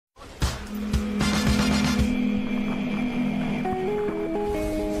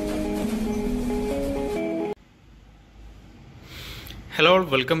Hello,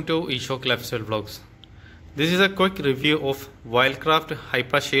 welcome to eShock Lifestyle Vlogs. This is a quick review of Wildcraft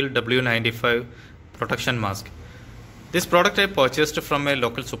Hypa Shield W95 protection mask. This product I purchased from a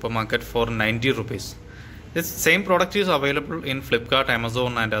local supermarket for 90 rupees. This same product is available in Flipkart,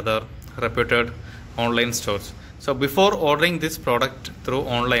 Amazon and other reputed online stores. So before ordering this product through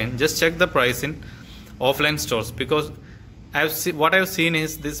online, just check the price in offline stores, because what I've seen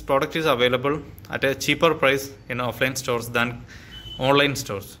is this product is available at a cheaper price in offline stores than online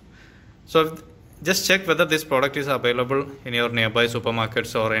stores. So just check whether this product is available in your nearby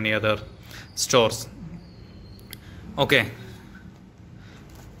supermarkets or any other stores. Okay,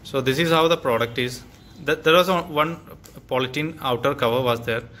 so this is how the product is. There was one polythene outer cover was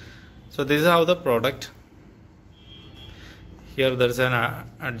there. So this is how the product. Here there is an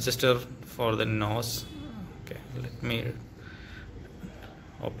adjuster for the nose. Okay, let me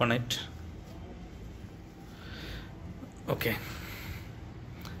open it. Okay,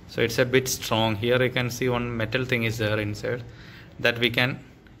 so it's a bit strong. Here you can see one metal thing is there inside that we can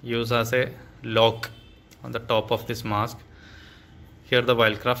use as a lock on the top of this mask. Here the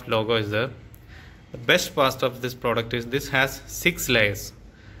Wildcraft logo is there. The best part of this product is this has 6 layers.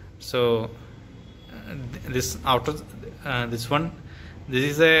 So this outer this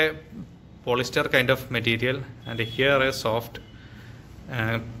is a polyester kind of material, and here a soft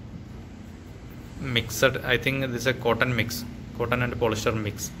mixed, I think this is a cotton and polyester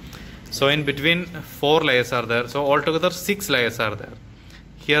mix. So in between 4 layers are there, so altogether 6 layers are there.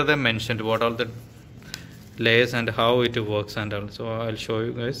 Here they mentioned what all the layers and how it works and all, so I'll show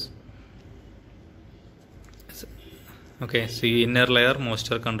you guys. Okay, see, inner layer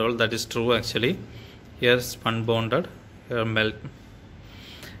moisture control, that is true actually. Here spun bonded, here melt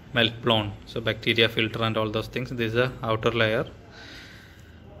blown, so bacteria filter and all those things. This is the outer layer.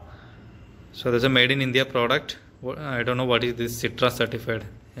 So this is a made in India product. I don't know what is this Citra certified.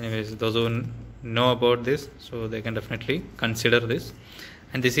 Anyways, those who know about this, so they can definitely consider this.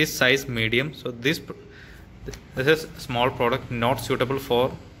 And this is size medium. So this is a small product, not suitable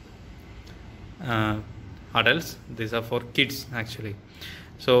for adults. These are for kids actually.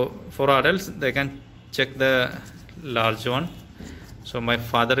 So for adults, they can check the large one. So my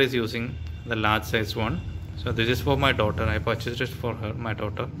father is using the large size one. So this is for my daughter. I purchased it for her, my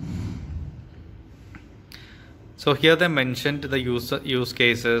daughter. So here they mentioned the use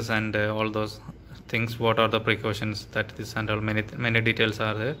cases and all those things. What are the precautions that this and all, many details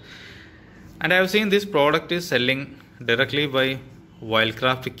are there. And I have seen this product is selling directly by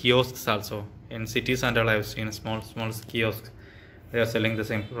Wildcraft kiosks also in cities and all. I have seen small kiosks. They are selling the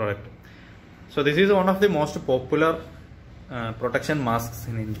same product. So this is one of the most popular protection masks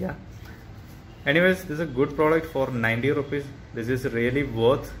in India. Anyways, this is a good product for 90 rupees. This is really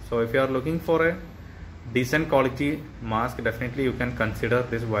worth. So if you are looking for a decent quality mask, definitely you can consider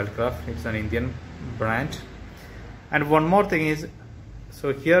this Wildcraft. It's an Indian brand. And one more thing is,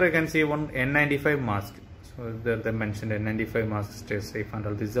 so here you can see one N95 mask. So they mentioned N95 mask stays safe and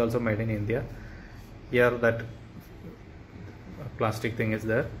all. This is also made in India. Here that plastic thing is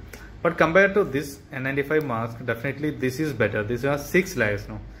there. But compared to this N95 mask, definitely this is better. This has 6 layers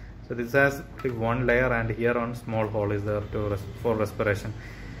now. So this has only 1 layer, and here on small hole is there for respiration.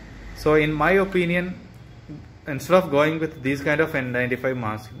 So in my opinion, instead of going with these kind of N95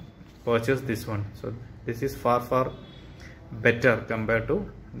 masks, purchase this one. So this is far better compared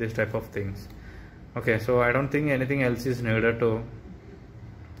to this type of things. Okay, so I don't think anything else is needed to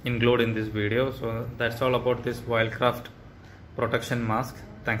include in this video. So that's all about this Wildcraft protection mask.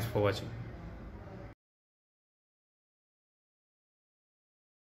 Thanks for watching.